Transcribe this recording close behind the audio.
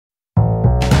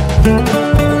Hello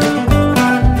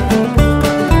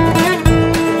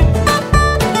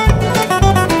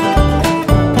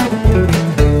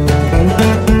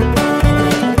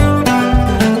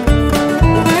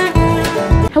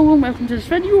and welcome to this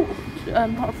video,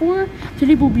 part 4.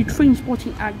 Today we'll be train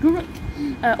spotting at Gourock.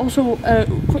 Also,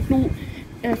 quick note,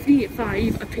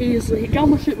 385 a Paisley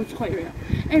gamma shoot, which is quite rare.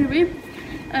 Anyway,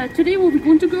 today we'll be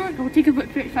going to Gourock. It'll take about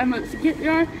 35 minutes to get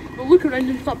there. We'll look around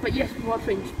and stuff, but yes, we want a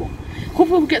train spot.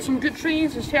 Hopefully we'll get some good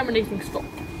trains and terminating stop.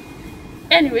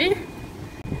 Anyway,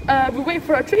 we'll wait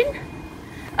for our train.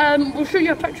 We'll show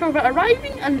you a picture of it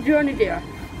arriving and the journey there.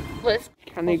 Let's.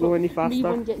 Can they go any faster? Me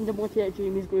one getting demoted at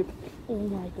Jamie's group. Oh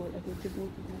my god, I got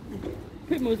demoted.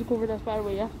 Put music over this, by the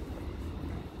way, yeah?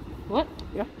 What?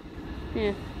 Yeah.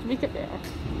 Yeah, to make it better.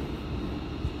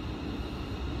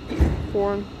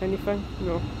 Horn, anything?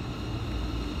 No.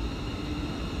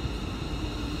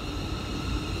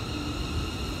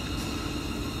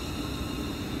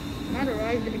 I'd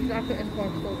arrived exactly as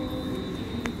possible.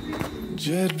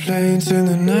 Jet planes in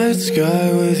the night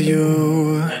sky with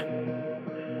you.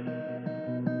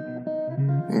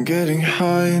 Getting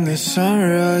high in the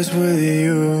sunrise with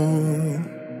you.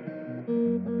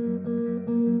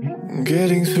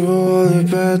 Getting through all the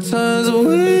bad times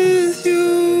with you.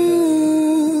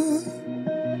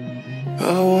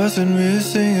 I wasn't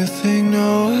missing a thing,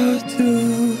 no I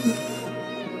do.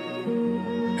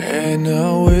 And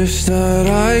I wish that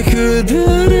I could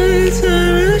build a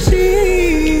time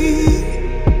machine.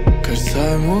 Cause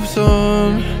time moves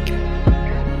on,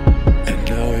 and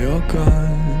now you're gone.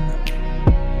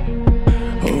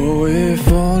 Oh, if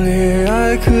only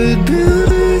I could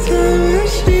build a time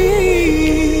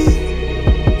machine,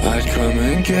 I'd come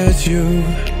and get you.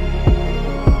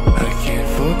 I can't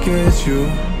forget you.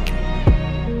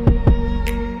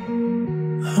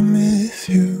 I miss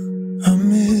you, I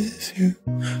miss you,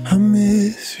 I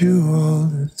miss you all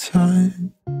the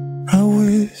time. I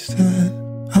wish that,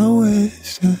 I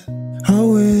wish that, I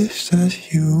wish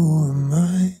that you were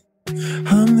mine.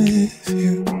 I miss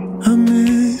you, I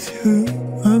miss you,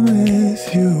 I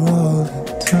miss you all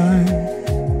the time.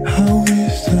 I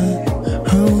wish that,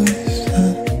 I wish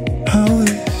that, I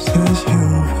wish that you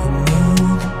were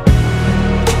mine.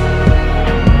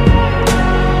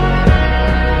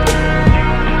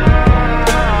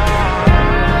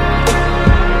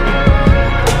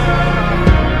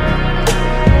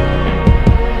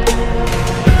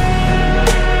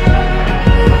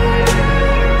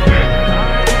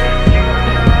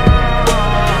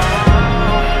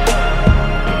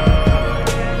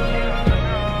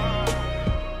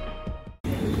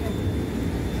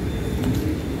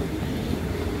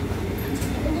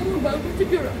 Welcome to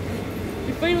Gourock.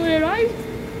 We finally arrived.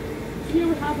 Here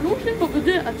we have an ocean, but we'll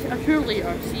do it a tour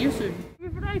later. See you soon.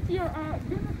 We've arrived here at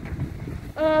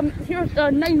Gourock. Here's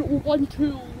the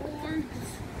 9012 Lords.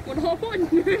 Wanna hop on?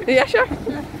 Yeah, sure.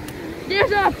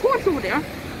 There's a port over there.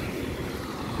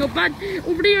 Not bad.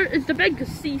 Over there is the big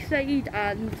seaside,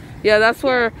 and Yeah, that's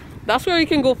where you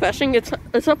can go fishing.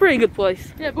 It's a pretty good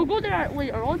place. yeah, we'll go there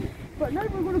later on. But now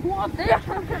we're gonna go up there.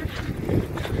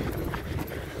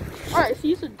 Alright, see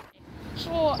you soon.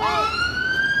 So,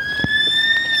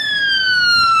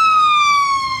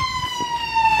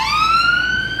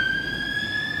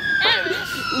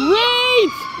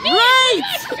 Right!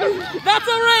 That's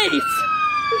a right!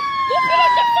 open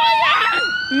up the fire!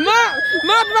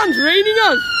 Madman's raiding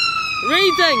us!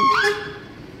 Raiding!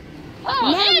 Oh,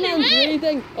 Madman's anyway,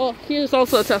 raiding! Oh, here's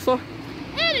also a Tesla.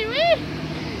 anyway,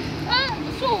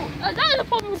 that is a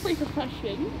popular place of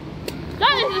fishing.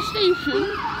 That is the station.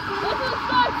 That's the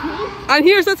statue. And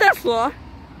here's a Tesla.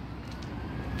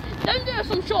 Down there are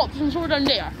some shops and so down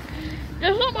there.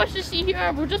 There's not much to see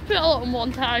here. We'll just put a little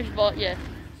montage, but yeah.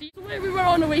 See, so where we were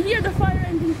on the way here, the fire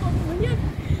engine stuff over here.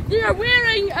 They are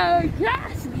wearing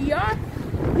gas gear.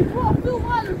 They've got a full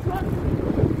ladder truck.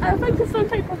 I think it's some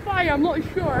type of fire, I'm not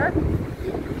sure.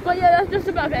 But yeah, that's just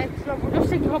a bit of extra. We're just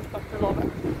taking up pictures of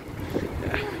it.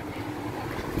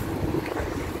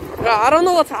 Yeah, I don't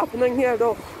know what's happening here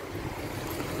though.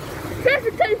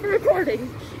 Perfect time for recording.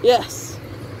 Yes.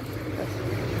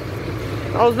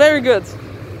 That was very good.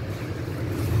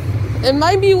 It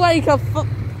might be like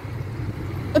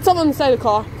it's something inside a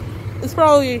car. It's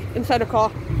probably inside a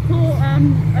car. So,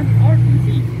 an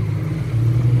RPC.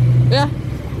 Yeah.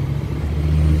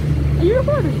 Are you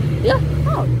recording? Yeah.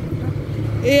 Oh.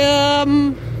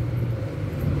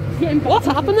 Getting back What's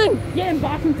happening? Getting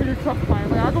back into the truck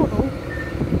finally, I don't know.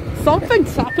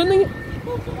 Something's happening.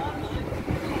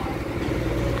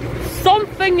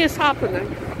 Something is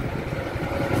happening.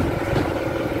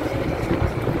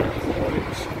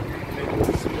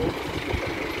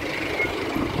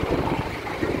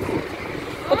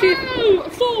 Okay.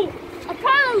 So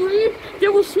apparently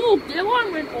there was smoke. The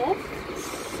alarm went off.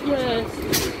 Yes.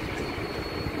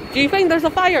 Do you think there's a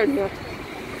fire in here?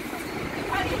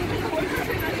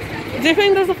 Do you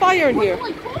think there's a fire in here?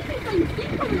 Like coffee things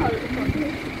keep coming out.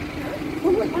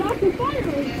 Like an actual fire.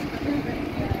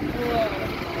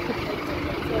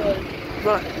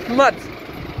 Mud.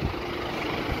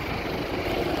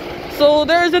 So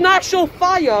there's an actual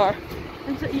fire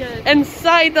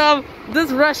inside of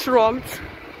this restaurant.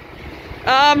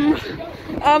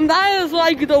 That is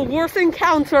like the worst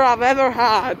encounter I've ever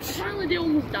had. Apparently they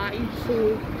almost died,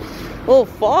 so... Oh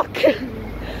fuck.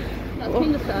 That's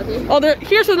kind of sad, eh? Oh,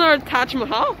 here's another Taj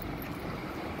Mahal.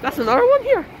 That's another one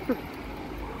here.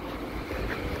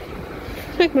 I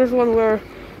think there's one where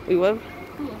we live.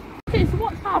 Okay, so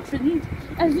what's happened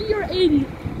is you're in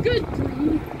good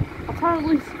tree.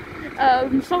 Apparently,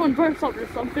 someone burst up or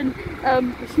something.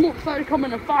 The smoke started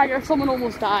coming, a fire. Someone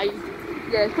almost died.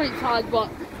 Yeah, it's quite sad, but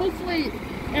hopefully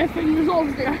everything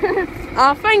resolved there.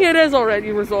 I think it is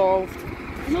already resolved.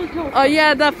 No.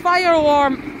 Yeah, the fire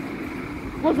alarm.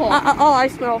 What's on? Oh, I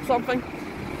smell something.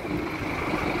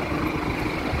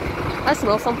 I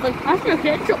smell something. I smell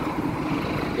ketchup.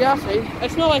 Yeah, I see. I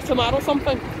smell like tomato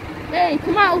something. Hey,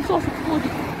 tomato sauce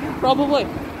exploded. Probably.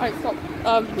 Alright, stop.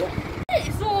 Yeah.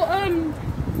 Okay, so,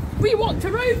 we walked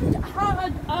around,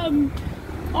 had,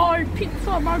 our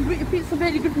pizza, margherita pizza,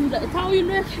 very good from the Italian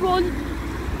restaurant,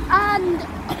 and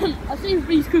a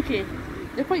Sainsbury's cookie.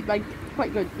 They're quite big,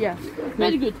 quite good, yes,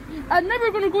 very good. And now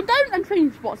we're going to go down and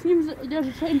Trainspot. Seems that there's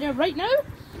a train there right now.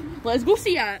 Let's go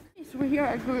see it. So we're here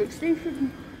at Gourock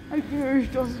station. Out there is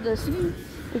just the sea.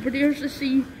 Over there's the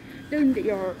sea. Down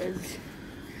there is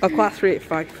A class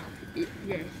 385.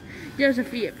 yes. There's a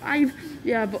 385.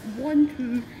 Yeah, but 1,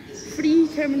 2, 3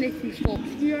 terminating stops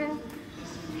here.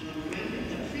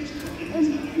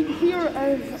 And here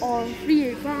is our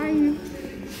 385.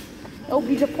 It'll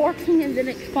be departing in the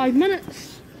next 5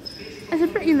 minutes. It's a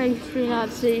pretty nice train,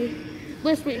 I'd say.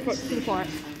 Let's wait for it to depart.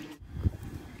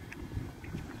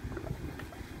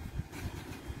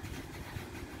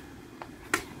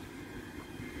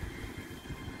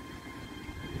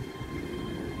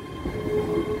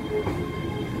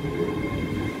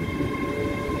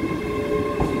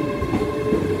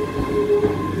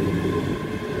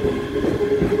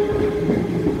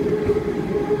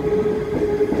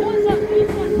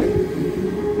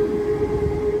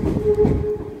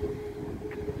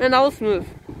 And that was smooth.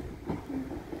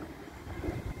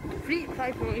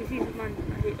 385 noises, man.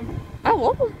 I hate them. I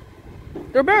love them.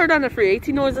 They're better than the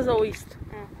 380 noises at least.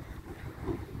 Yeah.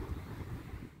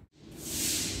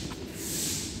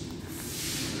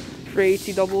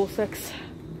 380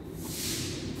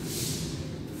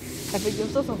 If it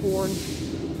gives us a horn,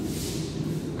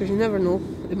 because you never know,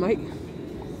 it might.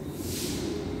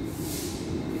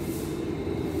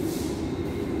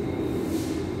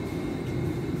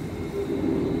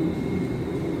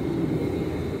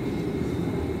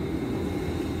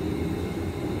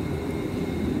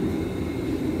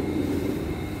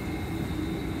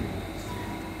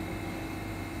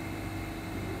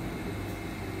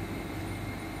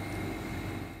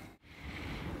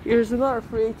 Here's another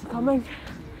 380 coming.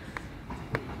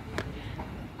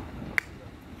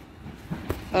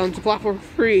 To platform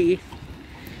 3,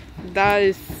 that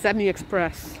is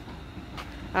semi-express.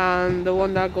 And the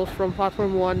one that goes from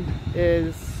platform 1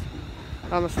 is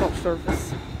on a stop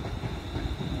service.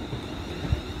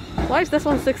 Why is this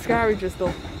on 6 carriages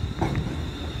though?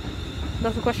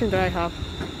 That's a question that I have.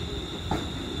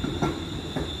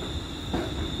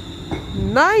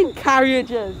 9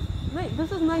 carriages! Wait,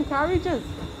 this is 9 carriages!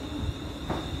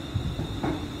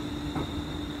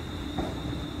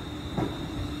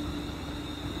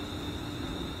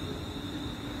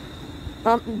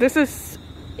 This is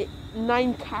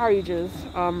 9 carriages,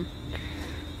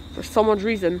 for some odd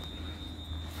reason,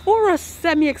 for a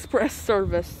semi-express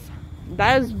service.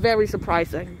 That is very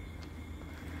surprising.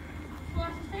 So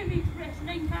that's a semi-express,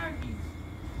 9 carriages.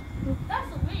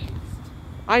 That's a waste.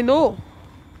 I know.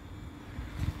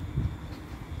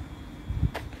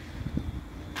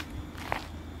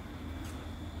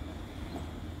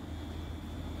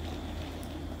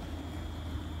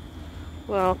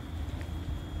 Well,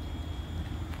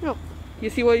 no, you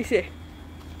see what you see.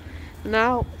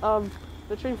 Now,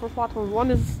 the train for platform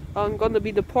 1 is going to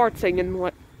be departing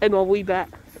in a wee bit,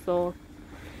 so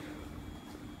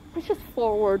let's just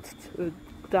forward to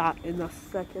that in a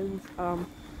second.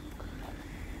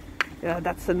 Yeah,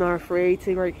 that's another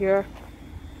 380 right here.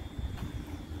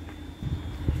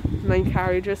 9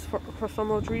 carriages for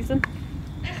some odd reason.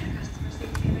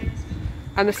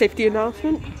 And a safety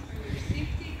announcement.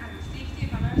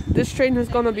 This train is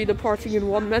gonna be departing in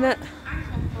 1 minute.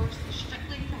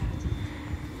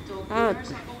 And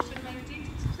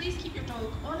please keep your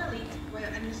dog on a lead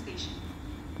while in the station.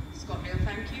 ScotRail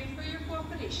thank you for your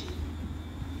cooperation.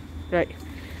 right.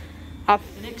 The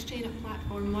next train at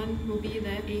platform 1 will be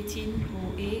the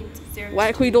 1808 service.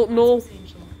 Like we don't know.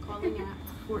 Essential. Calling at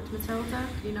Fort Matilda,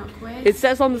 Gourock West. It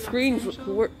says on the screens.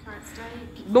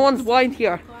 No one's blind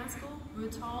here. Glasgow,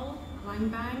 Wood Hall,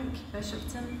 Langbank,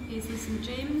 Bishopton, Paisley St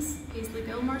James, Paisley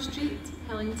Gilmore Street,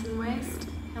 Hillington West,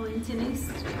 Hillington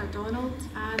East, Cardonald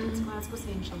and Glasgow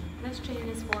Central. This train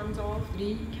is formed of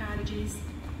 3 carriages.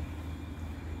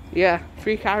 Yeah,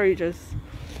 3 carriages.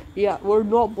 Yeah, we're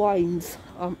not blind.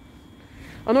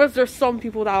 Unless there's some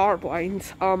people that are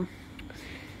blind.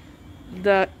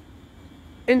 The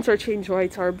interchange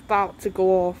lights are about to go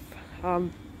off.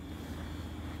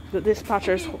 The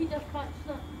dispatchers.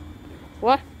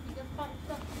 What?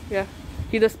 Yeah,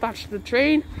 he dispatched the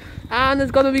train and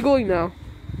it's gonna be going now.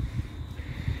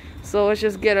 So let's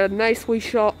just get a nice wee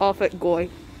shot of it going.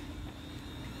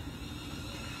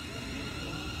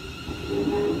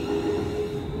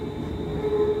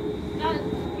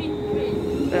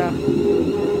 Yeah.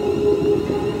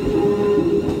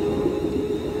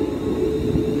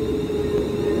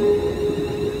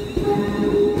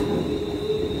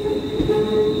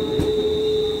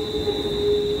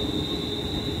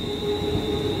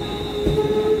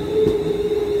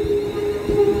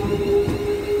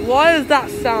 What is that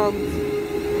sound?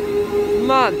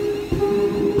 Man.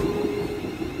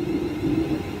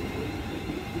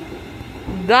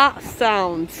 That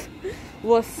sound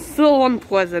was so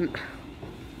unpleasant.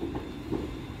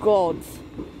 God.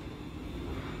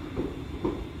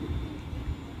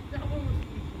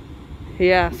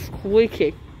 Yeah,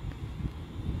 squeaky.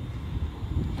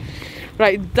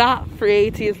 Right, that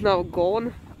 380 is now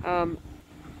gone.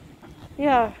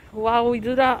 Yeah, while we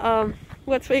do that,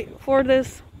 let's wait for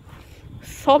this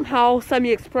somehow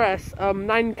semi-express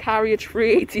 9 carriage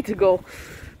 380 to go.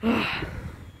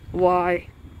 Why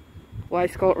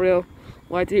ScotRail?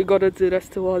 Why do you gotta do this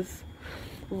to us?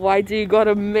 Why do you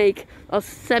gotta make a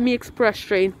semi-express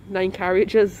train 9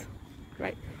 carriages?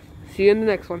 Right, see you in the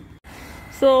next one.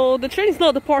 So the train's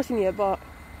not departing yet, but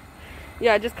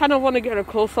yeah, I just kind of want to get a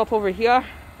close-up over here.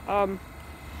 I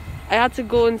had to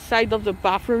go inside of the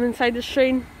bathroom inside this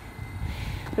train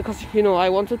because, you know, I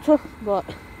wanted to, but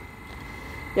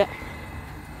yeah.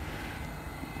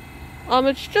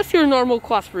 It's just your normal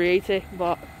class 380,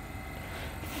 but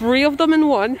 3 of them in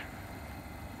one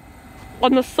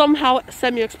on a somehow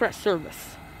semi-express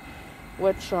service,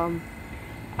 which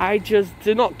I just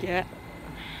did not get.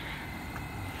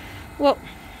 Well,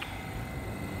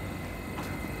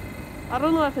 I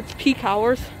don't know if it's peak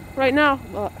hours right now,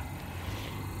 but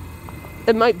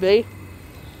it might be,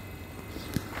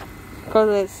 because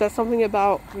it says something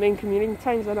about main commuting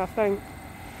times and I think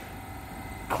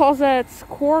because it's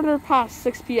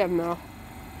 6:15 p.m. now,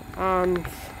 and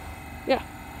yeah,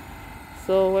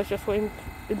 so let's just wait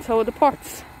until it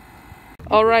departs.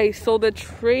 Alright, so the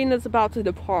train is about to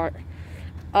depart.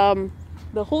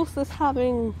 The host is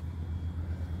having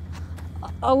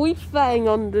a wee thing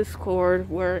on Discord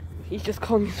where he's just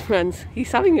calling his friends.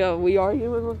 He's having a wee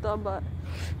argument with them, but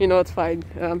you know, it's fine.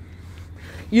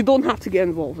 You don't have to get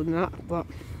involved in that, but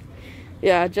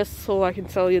yeah, just so I can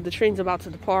tell you, the train's about to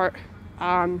depart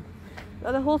and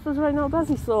the host is right now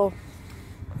busy, so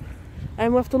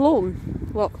I'm left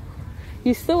alone. Well,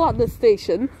 he's still at the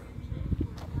station,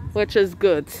 which is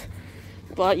good,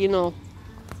 but you know,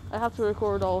 I have to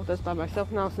record all of this by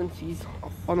myself now since he's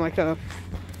on like a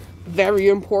very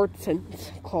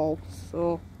important call.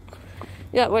 So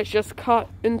yeah, let's just cut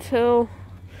until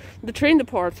the train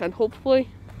departs and hopefully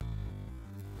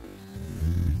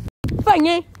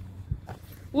thingy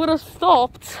would have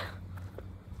stopped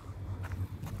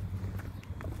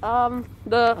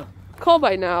the call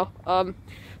by now.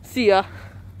 See ya.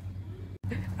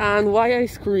 And why I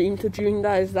screamed during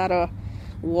that is that a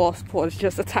wasp was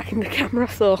just attacking the camera,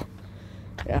 so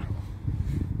yeah,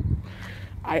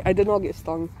 I did not get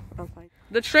stung. I'm fine.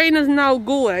 The train is now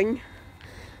going.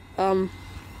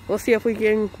 We'll see if we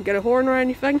can get a horn or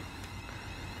anything.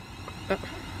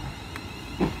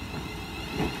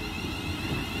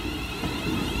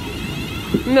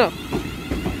 No.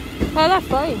 Oh, that's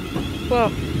fine.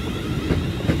 Well,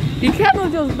 you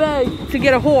cannot just beg to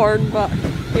get a horn, but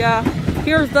yeah.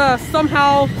 Here's the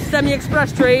somehow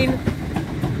semi-express train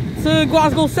to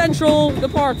Glasgow Central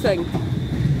departing.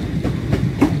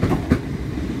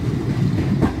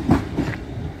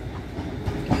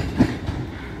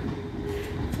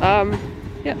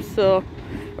 Yeah, so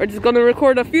we're just gonna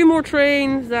record a few more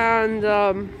trains and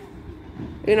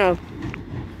you know,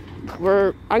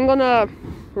 I'm gonna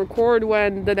record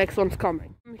when the next one's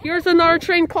coming. Here's another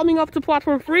train coming up to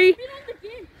platform 3.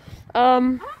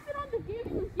 I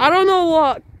don't know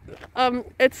what.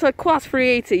 It's a class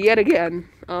 380 yet again.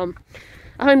 I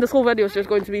think this whole video is just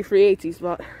going to be 380s,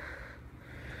 but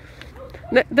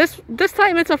this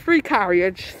time it's a free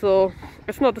carriage, so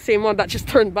it's not the same one that just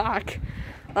turned back.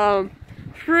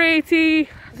 380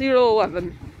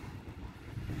 011.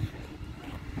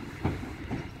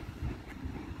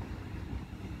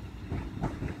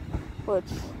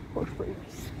 Looks pretty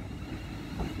nice.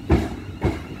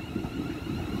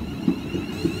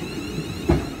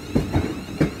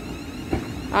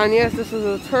 And yes, this is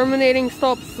a terminating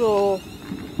stop, so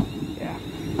yeah.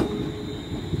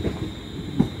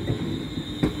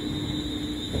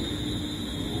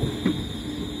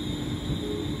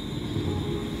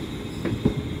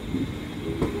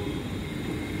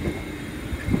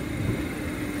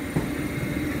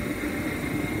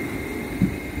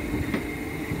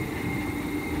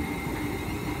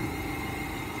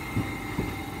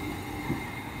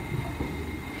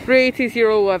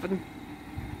 $380,011.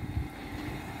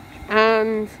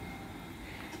 And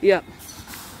yeah,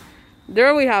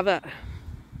 there we have it.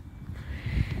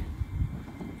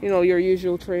 You know, your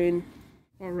usual train.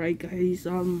 Alright guys,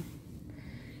 that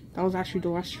was actually the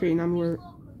last train, and we're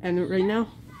ending it right now.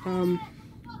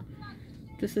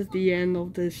 This is the end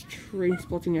of this train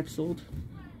spotting episode.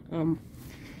 So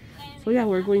yeah,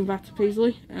 we're going back to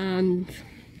Paisley, and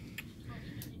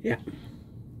yeah.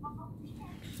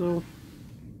 So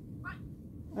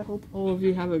I hope all of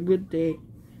you have a good day,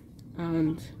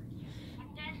 and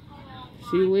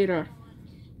see you later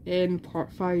in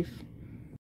part 5.